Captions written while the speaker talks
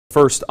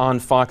First on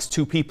Fox,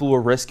 2 people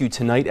were rescued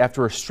tonight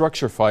after a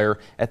structure fire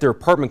at their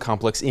apartment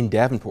complex in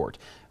Davenport.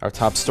 Our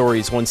top story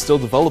is one still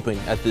developing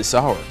at this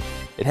hour.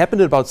 It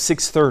happened at about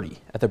 6:30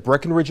 at the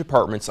Breckenridge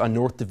Apartments on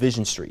North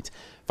Division Street.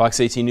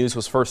 Fox 18 News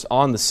was first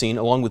on the scene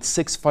along with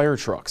 6 fire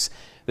trucks.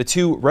 The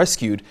 2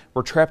 rescued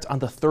were trapped on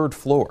the 3rd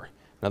floor.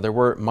 Now, there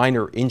were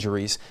minor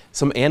injuries.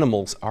 Some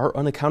animals are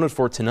unaccounted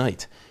for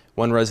tonight.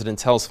 One resident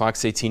tells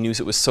Fox 18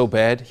 News it was so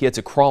bad he had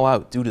to crawl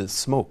out due to the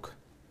smoke.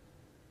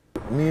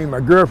 Me and my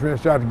girlfriend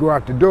decided to go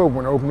out the door.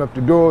 When I opened up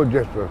the door,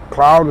 just a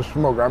cloud of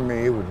smoke. I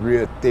mean, it was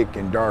real thick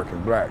and dark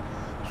and black.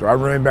 So I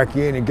ran back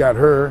in and got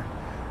her,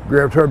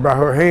 grabbed her by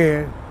her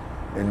hand,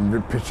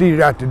 and proceeded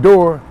out the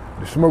door.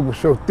 The smoke was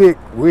so thick,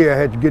 we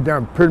had to get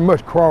down and pretty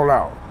much crawl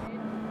out.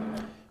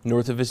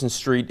 North Division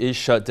Street is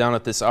shut down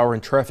at this hour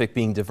and traffic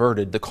being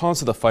diverted. The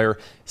cause of the fire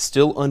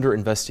still under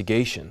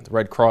investigation. The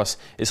Red Cross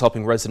is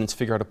helping residents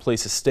figure out a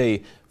place to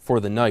stay for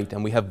the night,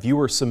 and we have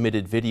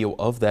viewer-submitted video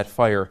of that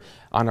fire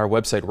on our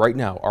website right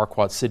now,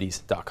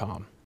 ourquadcities.com.